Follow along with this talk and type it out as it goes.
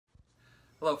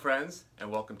Hello friends, and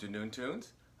welcome to Noon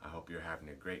Tunes. I hope you're having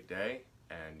a great day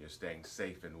and you're staying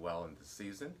safe and well in the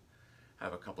season. I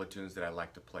have a couple of tunes that I'd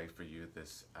like to play for you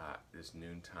this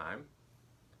noon time.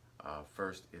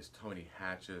 First is Tony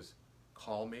Hatch's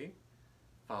Call Me,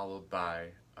 followed by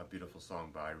a beautiful song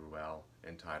by Ruelle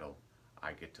entitled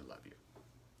I Get to Love You.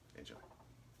 Enjoy.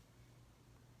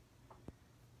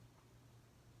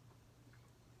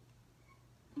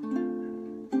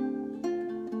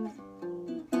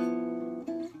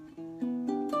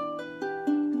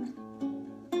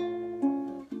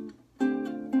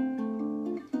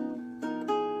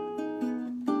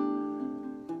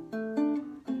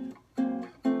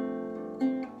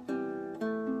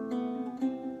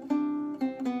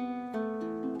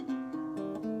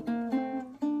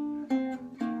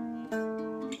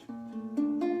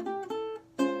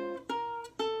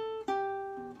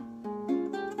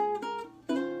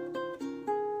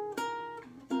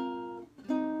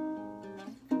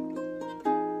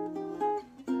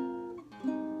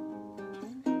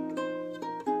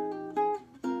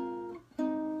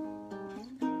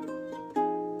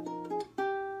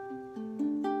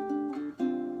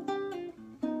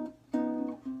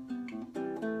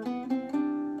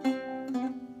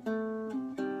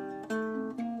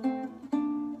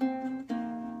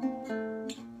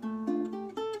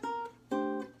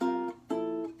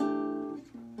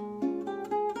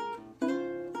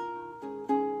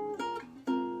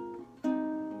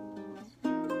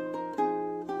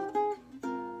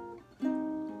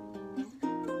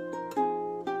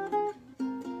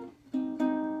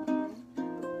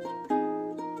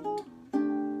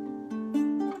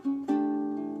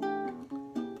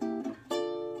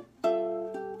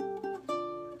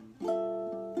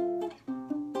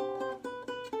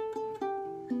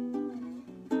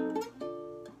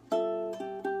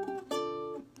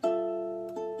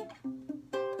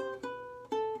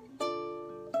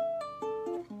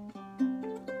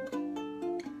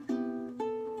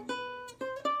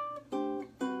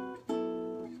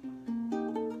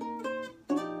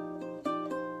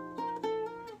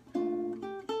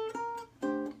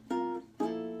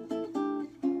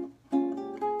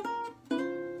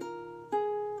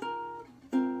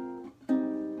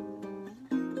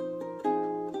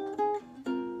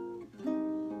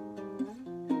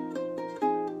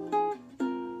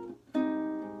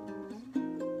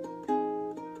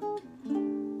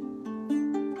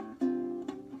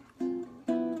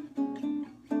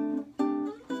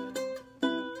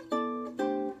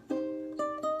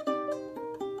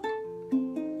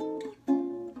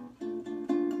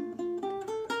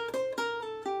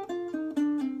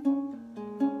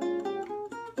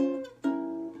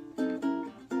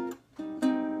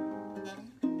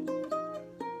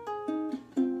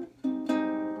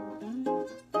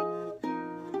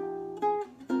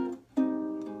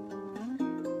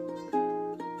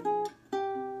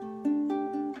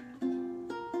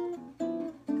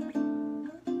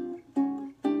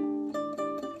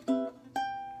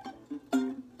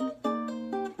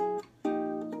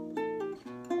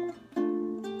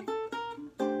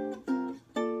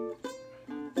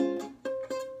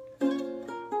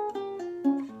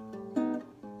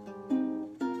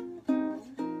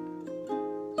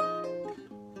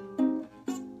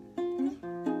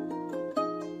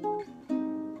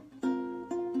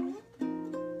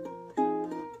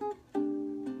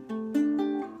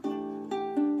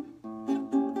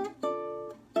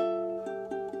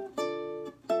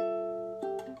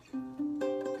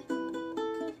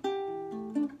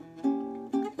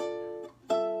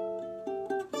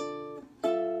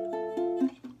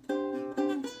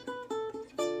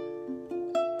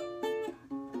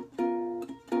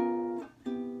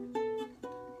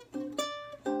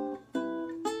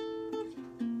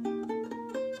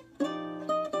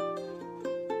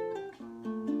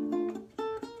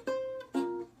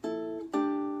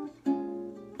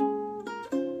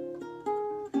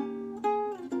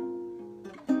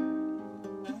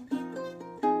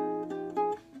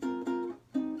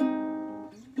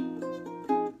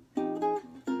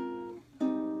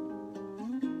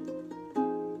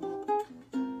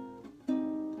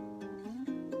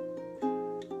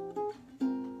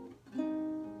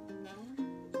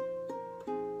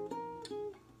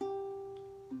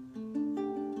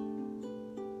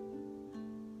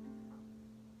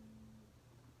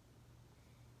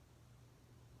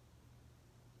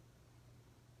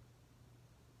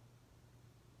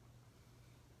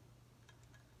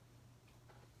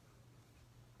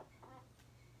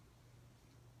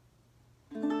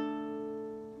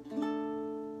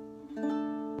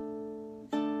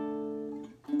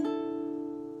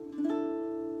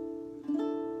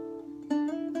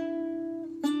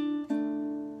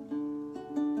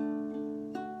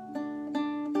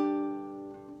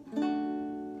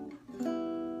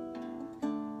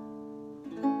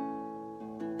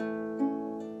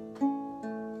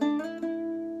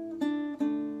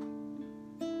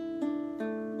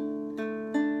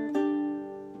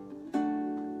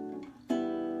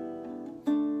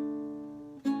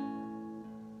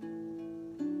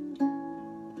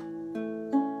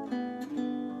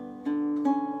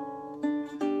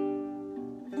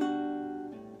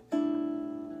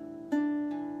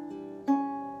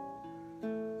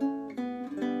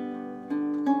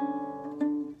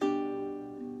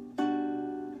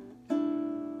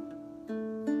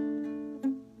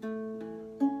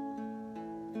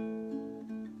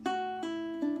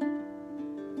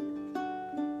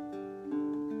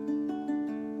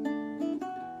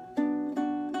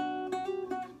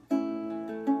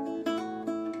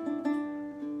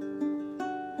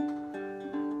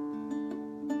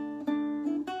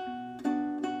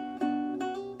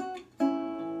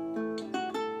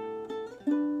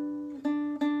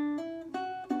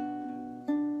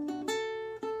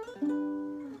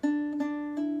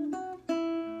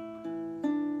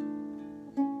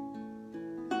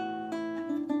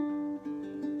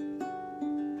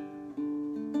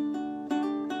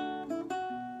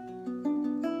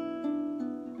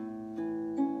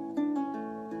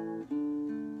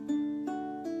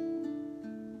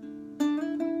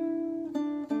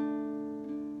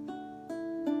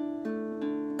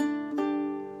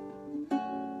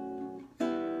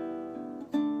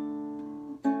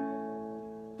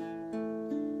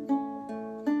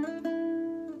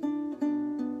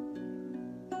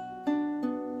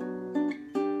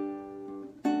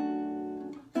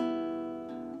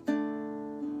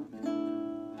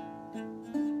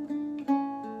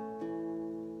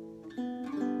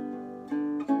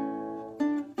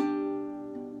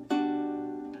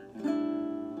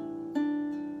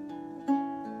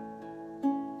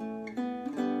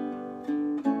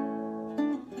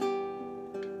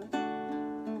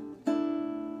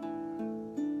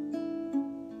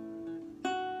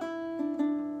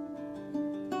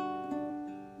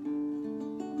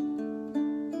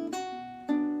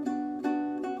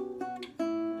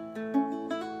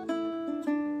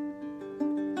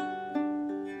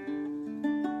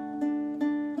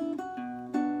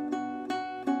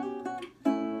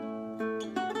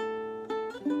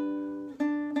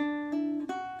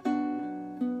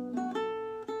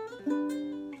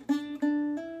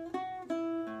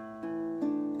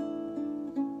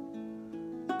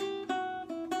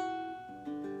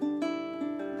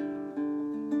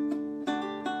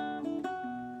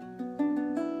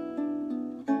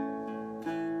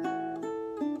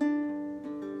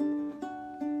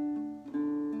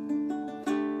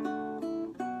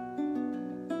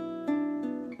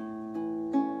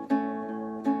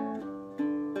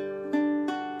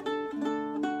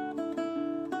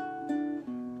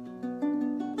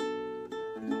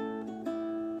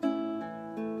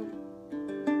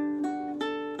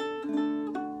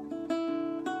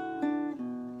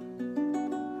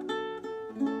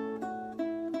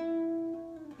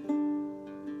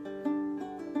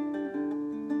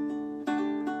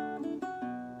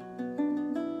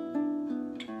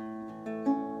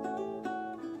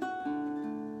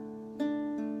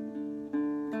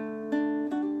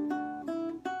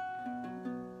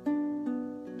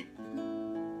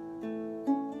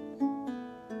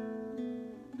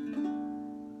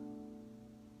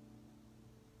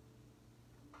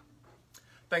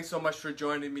 Thanks so much for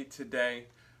joining me today.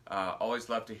 Always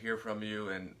love to hear from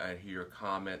you and hear your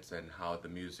comments and how the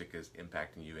music is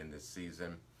impacting you in this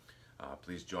season.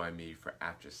 Please join me for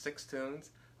After 6 Tunes,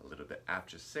 a little bit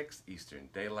after 6 Eastern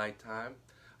Daylight Time.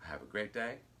 Have a great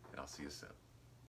day, and I'll see you soon.